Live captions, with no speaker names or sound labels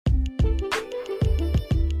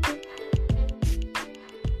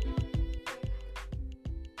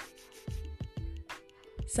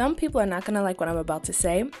Some people are not going to like what I'm about to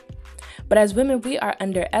say, but as women, we are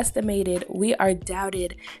underestimated, we are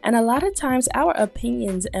doubted, and a lot of times our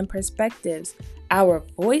opinions and perspectives, our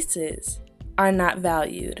voices, are not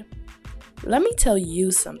valued. Let me tell you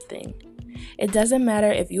something. It doesn't matter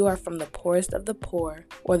if you are from the poorest of the poor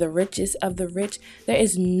or the richest of the rich. There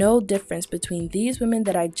is no difference between these women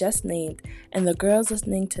that I just named and the girls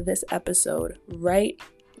listening to this episode right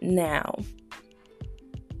now.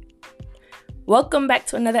 Welcome back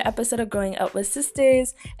to another episode of Growing Up with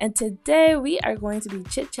Sisters, and today we are going to be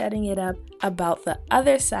chit-chatting it up about the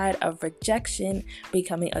other side of rejection,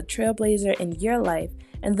 becoming a trailblazer in your life,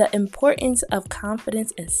 and the importance of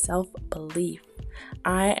confidence and self-belief.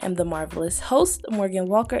 I am the marvelous host, Morgan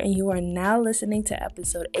Walker, and you are now listening to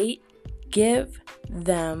episode 8, Give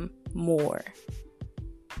Them More.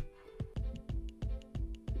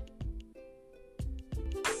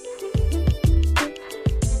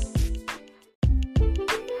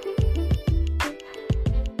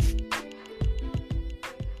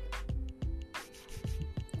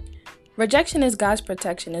 Rejection is God's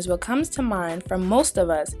protection is what comes to mind for most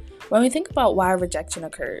of us when we think about why rejection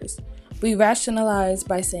occurs. We rationalize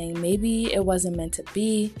by saying maybe it wasn't meant to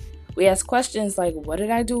be. We ask questions like, what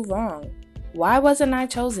did I do wrong? Why wasn't I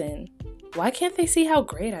chosen? Why can't they see how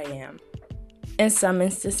great I am? In some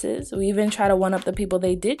instances, we even try to one-up the people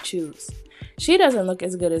they did choose. She doesn't look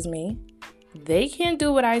as good as me. They can't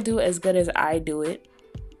do what I do as good as I do it.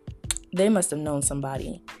 They must have known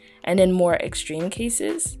somebody. And in more extreme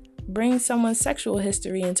cases, bring someone's sexual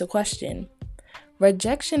history into question.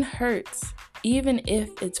 Rejection hurts, even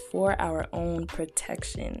if it's for our own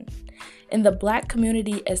protection. In the Black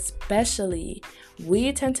community especially,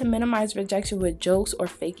 we tend to minimize rejection with jokes or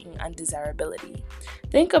faking undesirability.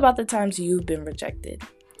 Think about the times you've been rejected.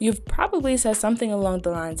 You've probably said something along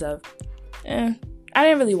the lines of, I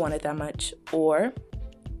didn't really want it that much, or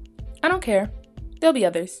I don't care, there'll be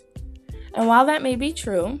others. And while that may be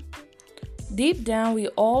true, deep down, we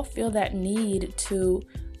all feel that need to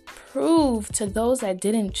prove to those that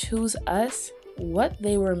didn't choose us what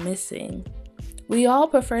they were missing. We all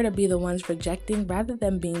prefer to be the ones rejecting rather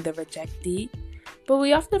than being the rejectee, but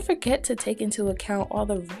we often forget to take into account all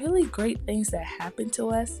the really great things that happened to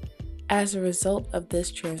us as a result of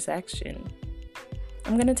this transaction.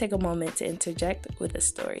 I'm going to take a moment to interject with a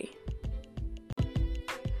story.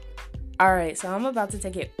 Alright, so I'm about to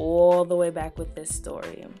take it all the way back with this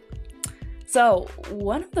story. So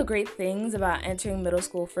one of the great things about entering middle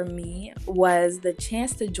school for me was the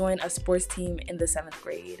chance to join a sports team in the 7th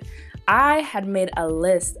grade. I had made a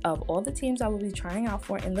list of all the teams I would be trying out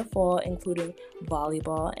for in the fall, including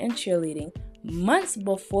volleyball and cheerleading, months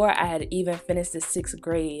before I had even finished the 6th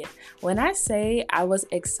grade. When I say I was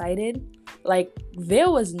excited, there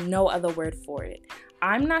was no other word for it.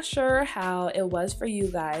 I'm not sure how it was for you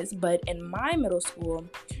guys, but in my middle school,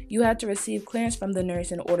 you had to receive clearance from the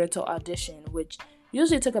nurse in order to audition, which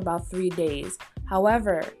usually took about 3 days.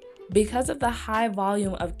 However, because of the high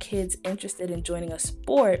volume of kids interested in joining a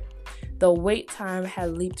sport, the wait time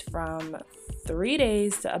had leaped from 3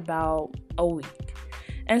 days to about a week.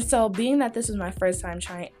 And so being that this was my first time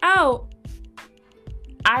trying out,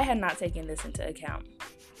 I had not taken this into account.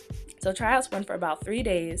 So tryouts went for about 3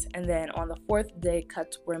 days, and then on the 4th day,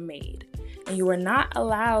 cuts were made. And you were not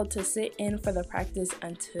allowed to sit in for the practice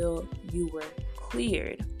until you were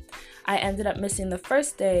cleared. I ended up missing the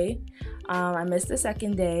first day. I missed the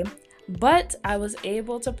second day, but I was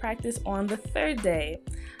able to practice on the 3rd day.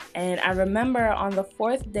 And I remember on the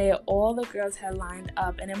 4th day, all the girls had lined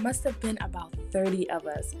up, and it must have been about 30 of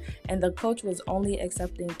us. And the coach was only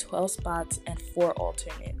accepting 12 spots and 4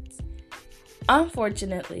 alternates.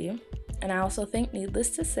 Unfortunately, and I also think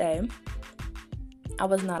needless to say, I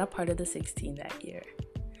was not a part of the 16 that year.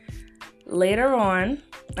 Later on,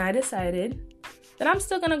 I decided that I'm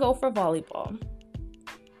still going to go for volleyball.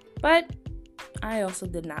 But I also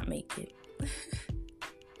did not make it.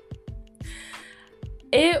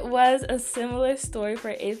 It was a similar story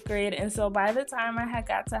for 8th grade, and so by the time I had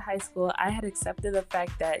got to high school, I had accepted the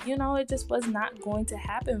fact that, it just was not going to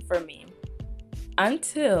happen for me.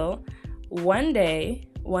 Until one day,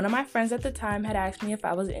 one of my friends at the time had asked me if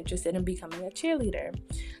I was interested in becoming a cheerleader.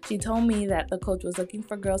 She told me that the coach was looking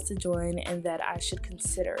for girls to join and that I should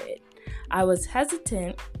consider it. I was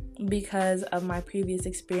hesitant because of my previous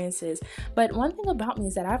experiences, but one thing about me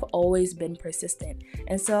is that I've always been persistent,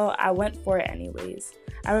 and so I went for it anyways.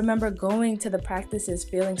 I remember going to the practices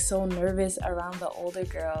feeling so nervous around the older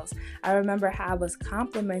girls. I remember how I was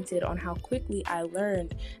complimented on how quickly I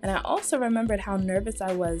learned, and I also remembered how nervous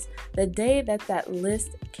I was the day that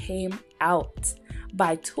list came out.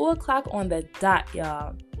 By 2 o'clock on the dot,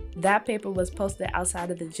 y'all, That paper was posted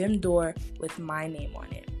outside of the gym door with my name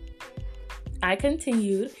on it. I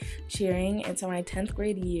continued cheering into my 10th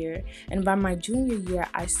grade year, and by my junior year,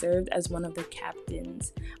 I served as one of the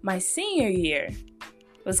captains. My senior year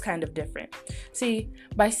was kind of different. See,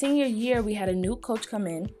 by senior year, we had a new coach come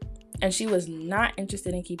in, and she was not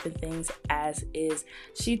interested in keeping things as is.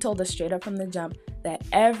 She told us straight up from the jump that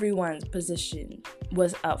everyone's position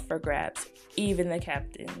was up for grabs, even the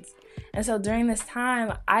captains. And so during this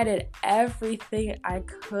time, I did everything I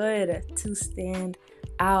could to stand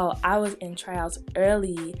out. I was in tryouts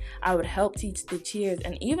early. I would help teach the cheers.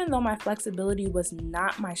 And even though my flexibility was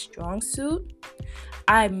not my strong suit,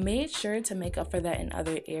 I made sure to make up for that in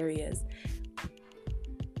other areas.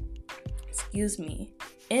 Excuse me.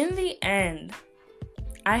 In the end,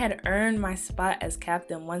 I had earned my spot as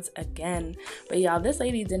captain once again. But y'all, this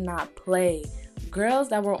lady did not play. Girls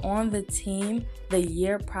that were on the team the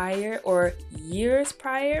year prior or years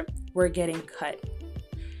prior were getting cut.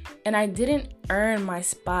 And I didn't earn my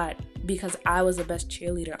spot because I was the best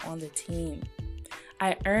cheerleader on the team.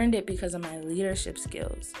 I earned it because of my leadership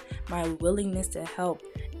skills, my willingness to help,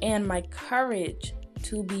 and my courage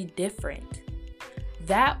to be different.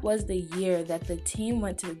 That was the year that the team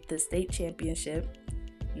went to the state championship,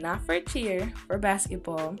 not for cheer, for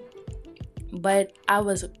basketball, but I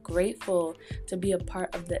was grateful to be a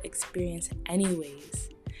part of the experience anyways.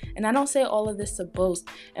 And I don't say all of this to boast.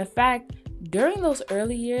 In fact, during those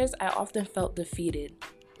early years, I often felt defeated.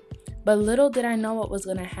 But little did I know what was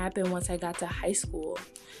going to happen once I got to high school.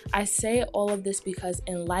 I say all of this because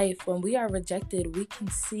in life, when we are rejected, we can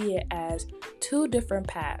see it as two different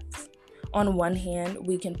paths. On one hand,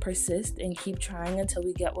 we can persist and keep trying until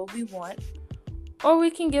we get what we want, or we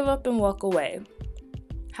can give up and walk away.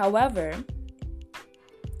 However,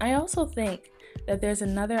 I also think that there's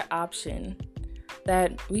another option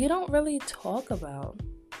that we don't really talk about.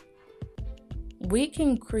 We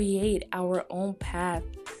can create our own path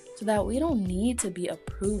so that we don't need to be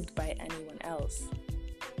approved by anyone else.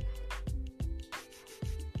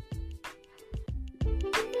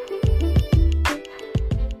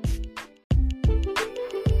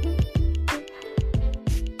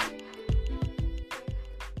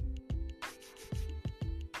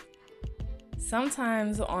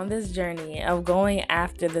 Sometimes on this journey of going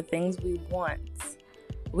after the things we want,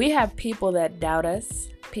 we have people that doubt us,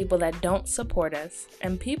 people that don't support us,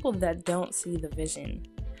 and people that don't see the vision.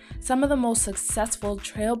 Some of the most successful,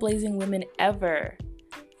 trailblazing women ever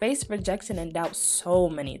faced rejection and doubt so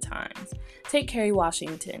many times. Take Kerry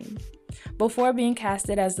Washington. Before being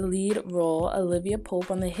casted as the lead role, Olivia Pope,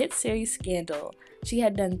 on the hit series Scandal, she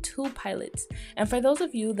had done 2 pilots. And for those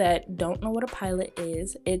of you that don't know what a pilot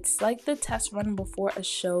is, it's like the test run before a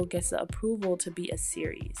show gets the approval to be a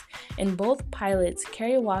series. In both pilots,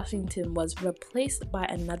 Kerry Washington was replaced by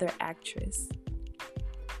another actress.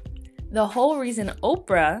 The whole reason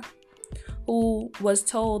Oprah, who was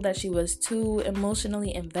told that she was too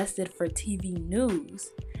emotionally invested for TV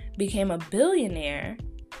news, became a billionaire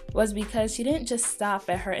was because she didn't just stop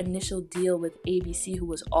at her initial deal with ABC, who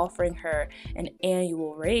was offering her an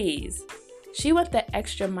annual raise. She went the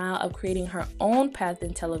extra mile of creating her own path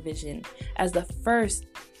in television as the first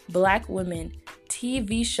Black woman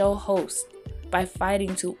TV show host by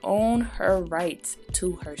fighting to own her rights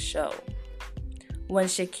to her show. When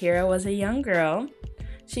Shakira was a young girl,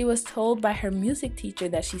 she was told by her music teacher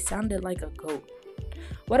that she sounded like a goat.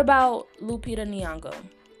 What about Lupita Nyong'o?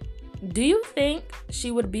 Do you think she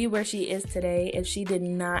would be where she is today if she did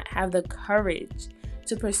not have the courage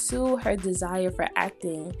to pursue her desire for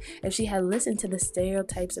acting, if she had listened to the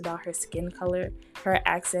stereotypes about her skin color, her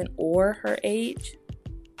accent, or her age?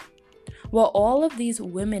 What all of these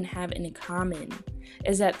women have in common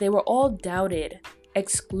is that they were all doubted,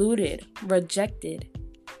 excluded, rejected,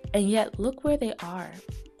 and yet look where they are.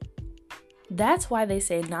 That's why they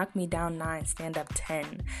say knock me down 9, stand up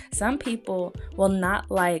 10. Some people will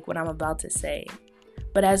not like what I'm about to say.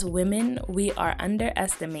 But as women, we are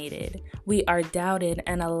underestimated, we are doubted,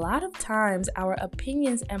 and a lot of times our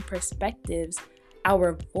opinions and perspectives,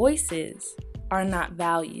 our voices, are not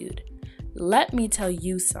valued. Let me tell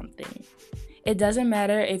you something. It doesn't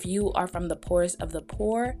matter if you are from the poorest of the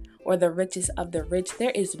poor or the richest of the rich.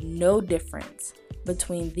 There is no difference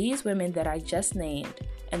between these women that I just named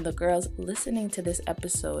and the girls listening to this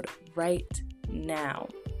episode right now.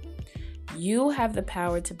 You have the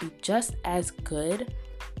power to be just as good,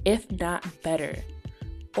 if not better.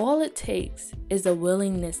 All it takes is a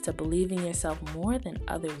willingness to believe in yourself more than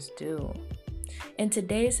others do. In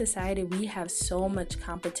today's society, we have so much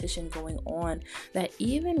competition going on that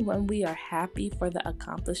even when we are happy for the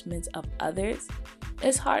accomplishments of others,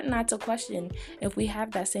 it's hard not to question if we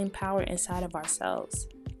have that same power inside of ourselves.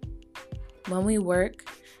 When we work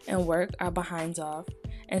our behinds off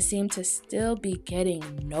and seem to still be getting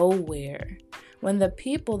nowhere, when the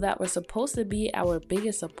people that were supposed to be our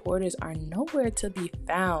biggest supporters are nowhere to be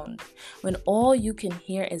found, when all you can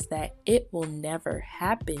hear is that it will never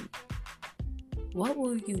happen, what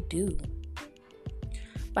will you do?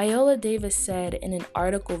 Viola Davis said in an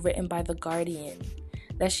article written by The Guardian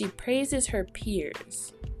that she praises her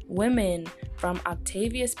peers, women from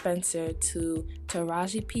Octavia Spencer to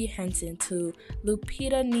Taraji P. Henson to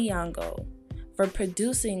Lupita Nyong'o, for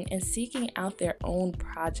producing and seeking out their own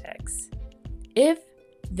projects. If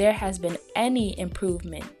there has been any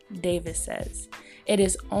improvement, Davis says, it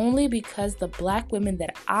is only because the Black women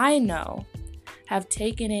that I know have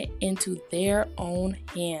taken it into their own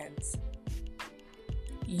hands.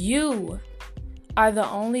 You are the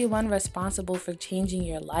only one responsible for changing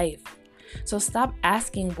your life. So stop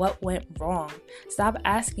asking what went wrong. Stop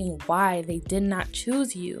asking why they did not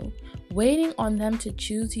choose you. Waiting on them to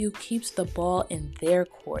choose you keeps the ball in their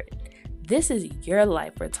court. This is your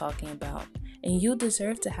life we're talking about, and you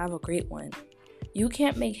deserve to have a great one. You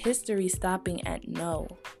can't make history stopping at no.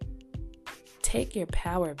 Take your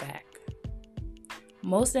power back.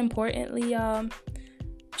 Most importantly, y'all,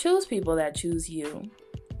 choose people that choose you.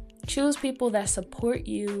 Choose people that support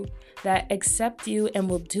you, that accept you, and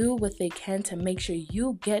will do what they can to make sure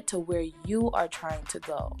you get to where you are trying to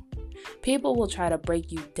go. People will try to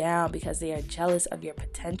break you down because they are jealous of your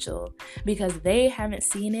potential, because they haven't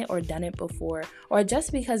seen it or done it before, or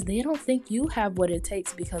just because they don't think you have what it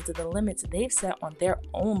takes because of the limits they've set on their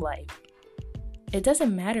own life. It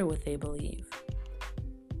doesn't matter what they believe.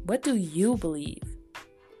 What do you believe?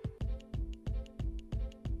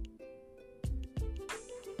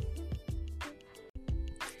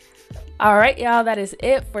 All right, y'all, that is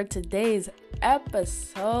it for today's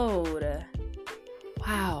episode.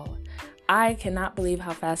 Wow, I cannot believe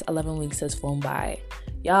how fast 11 weeks has flown by.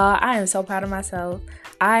 Y'all, I am so proud of myself.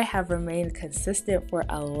 I have remained consistent for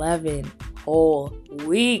 11 whole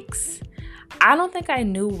weeks. I don't think I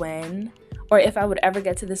knew when or if I would ever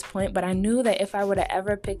get to this point, but I knew that if I were to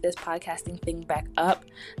ever pick this podcasting thing back up,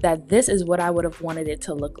 that this is what I would have wanted it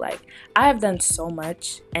to look like. I have done so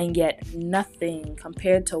much and yet nothing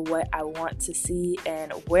compared to what I want to see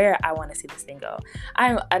and where I want to see this thing go.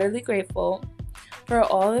 I am utterly grateful for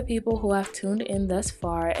all the people who have tuned in thus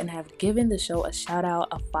far and have given the show a shout out,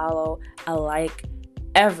 a follow, a like,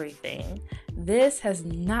 everything. This has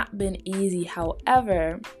not been easy.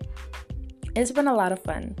 However, it's been a lot of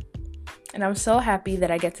fun. And I'm so happy that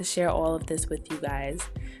I get to share all of this with you guys.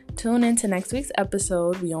 Tune in to next week's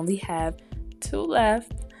episode. We only have 2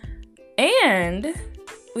 left. And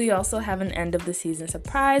we also have an end of the season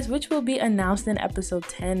surprise, which will be announced in episode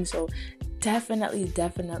 10. So definitely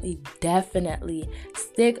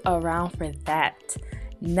stick around for that.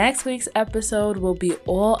 Next week's episode will be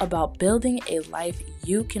all about building a life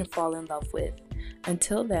you can fall in love with.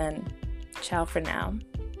 Until then, ciao for now.